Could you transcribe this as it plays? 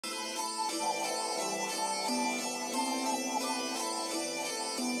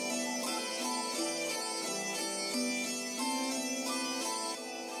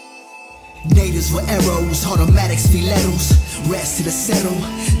Natives with arrows, automatics, fileros, rest to the settle,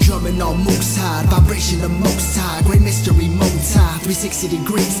 drumming on moose hide, vibration the most high, great mystery, multi, 360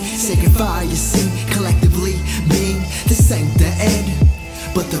 degrees, sacred fire you see, collectively being, this ain't the end,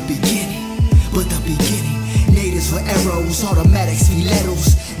 but the beginning, natives with arrows, automatics,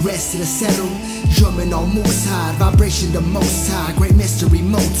 fileros, rest to the settle, drumming on moose hide, vibration the most high, great mystery,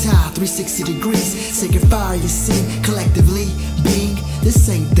 multi, 360 degrees, sacred fire you see, collectively being, this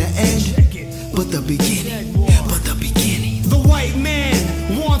ain't the end, but the beginning, The white man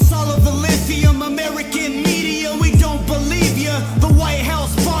wants all of the lithium, American media, we don't believe ya. The White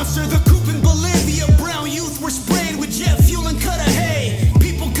House sponsor the coup in Bolivia, brown youth were sprayed with jet fuel and Cudahy.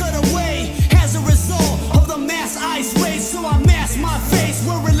 People cut away as a result of the mass ice raids, so I mask my face.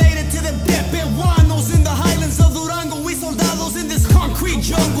 We're related to the TEPEHUANOs in the highlands of Durango, we soldados in this concrete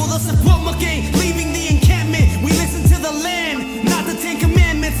jungle. The Secwépemc ain't leaving the encampment, we listen to the land, not the 10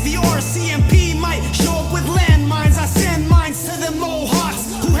 commandments. The RCMP might show up with landmines, I send mines to the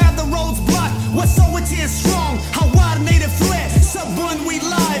Mohawks who have the roads blocked. What's suwet'en strong? How wide native threat? Subbun we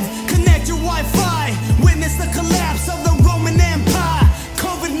live, connect your Wi-Fi. Witness the collapse of the Roman Empire.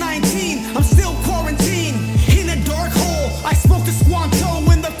 COVID-19, I'm still quarantined in a dark hole. I spoke to Squanto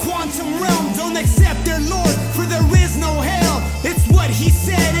in the quantum realm. Don't accept their Lord, for there is no hell. It's what he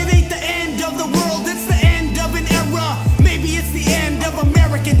said, it ain't the end of the world, it's the end of an era. Maybe it's the end of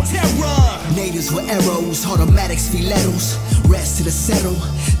American terror. Natives with arrows, automatics, fileros, rest to the settle,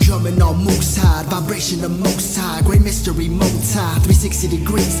 drumming on moose hide, vibration the most high, great mystery, multi, 360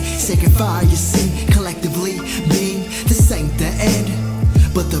 degrees, sacred fire you see, collectively being, this ain't the end,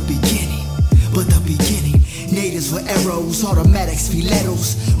 but the beginning, Natives with arrows, automatics,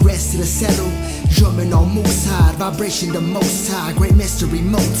 fileros, rest to the settle, drumming on moose hide, vibration the most high, great mystery,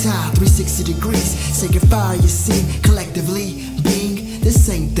 multi, 360 degrees, sacred fire you see, collectively being, this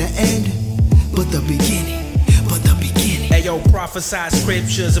ain't the end, but the beginning. Ayo, prophesied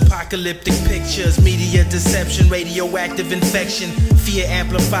scriptures, apocalyptic pictures, media deception, radioactive infection, fear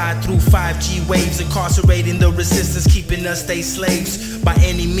amplified through 5G waves, incarcerating the resistance, keeping us stay slaves by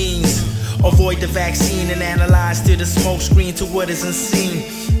any means. Avoid the vaccine and analyze to the smoke screen to what is unseen.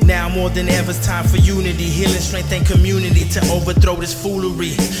 Now more than ever it's time for unity, healing, strength and community to overthrow this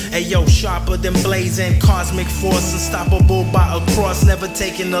foolery. Ayo, sharper than blazing cosmic force, unstoppable by a cross, never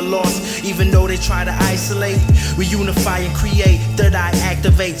taking a loss. Even though they try to isolate, we unify and create. Third eye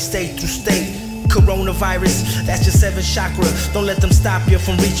activate, state through state. Coronavirus, that's your 7th chakra. Don't let them stop you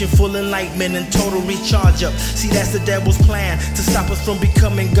from reaching full enlightenment and total recharge up. See, that's the devil's plan, to stop us from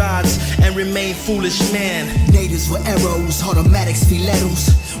becoming gods and remain foolish men. Natives with arrows, automatics,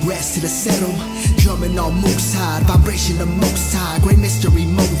 fileros, rest to the settle, drumming on moose hide, vibration the most high, great mystery,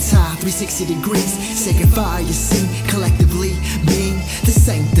 multi, 360 degrees, sacred fire you see, collectively being, this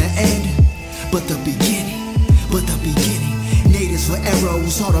ain't the end, but the beginning. Natives with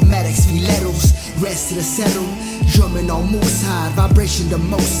arrows, automatics, fileros, rest to the settle, drumming on moose hide, vibration the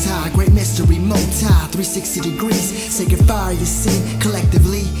most high, great mystery, multi, 360 degrees, sacred fire you see,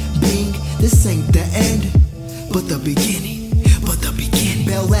 collectively being, this ain't the end, but the beginning.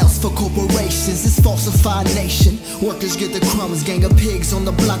 Bailouts for corporations, this falsified nation. Workers get the crumbs, gang of pigs on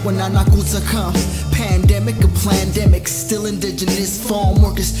the block when nakuta come. Pandemic or plandemic, still indigenous farm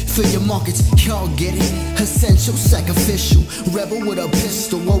workers, fill your markets, y'all get it. Essential, sacrificial, rebel with a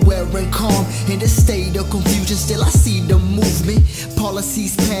pistol, aware and calm. In this state of confusion, still I see the movement.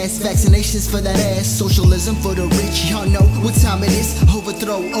 Policies passed, vaccinations for that ass, socialism for the rich. Y'all know what time it is,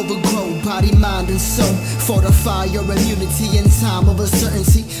 overthrow, overgrow, body, mind and soul. Fortify your immunity in time of uncertainty.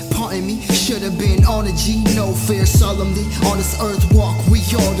 Pardon me, should have been on a G, no fear, solemnly. On this earth walk, we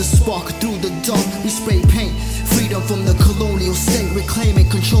all the spark through the dark. We spray paint, freedom from the colonial state, reclaiming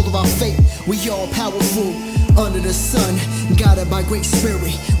control of our fate. We all powerful under the sun, guided by great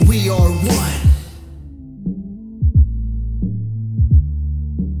spirit. We are one.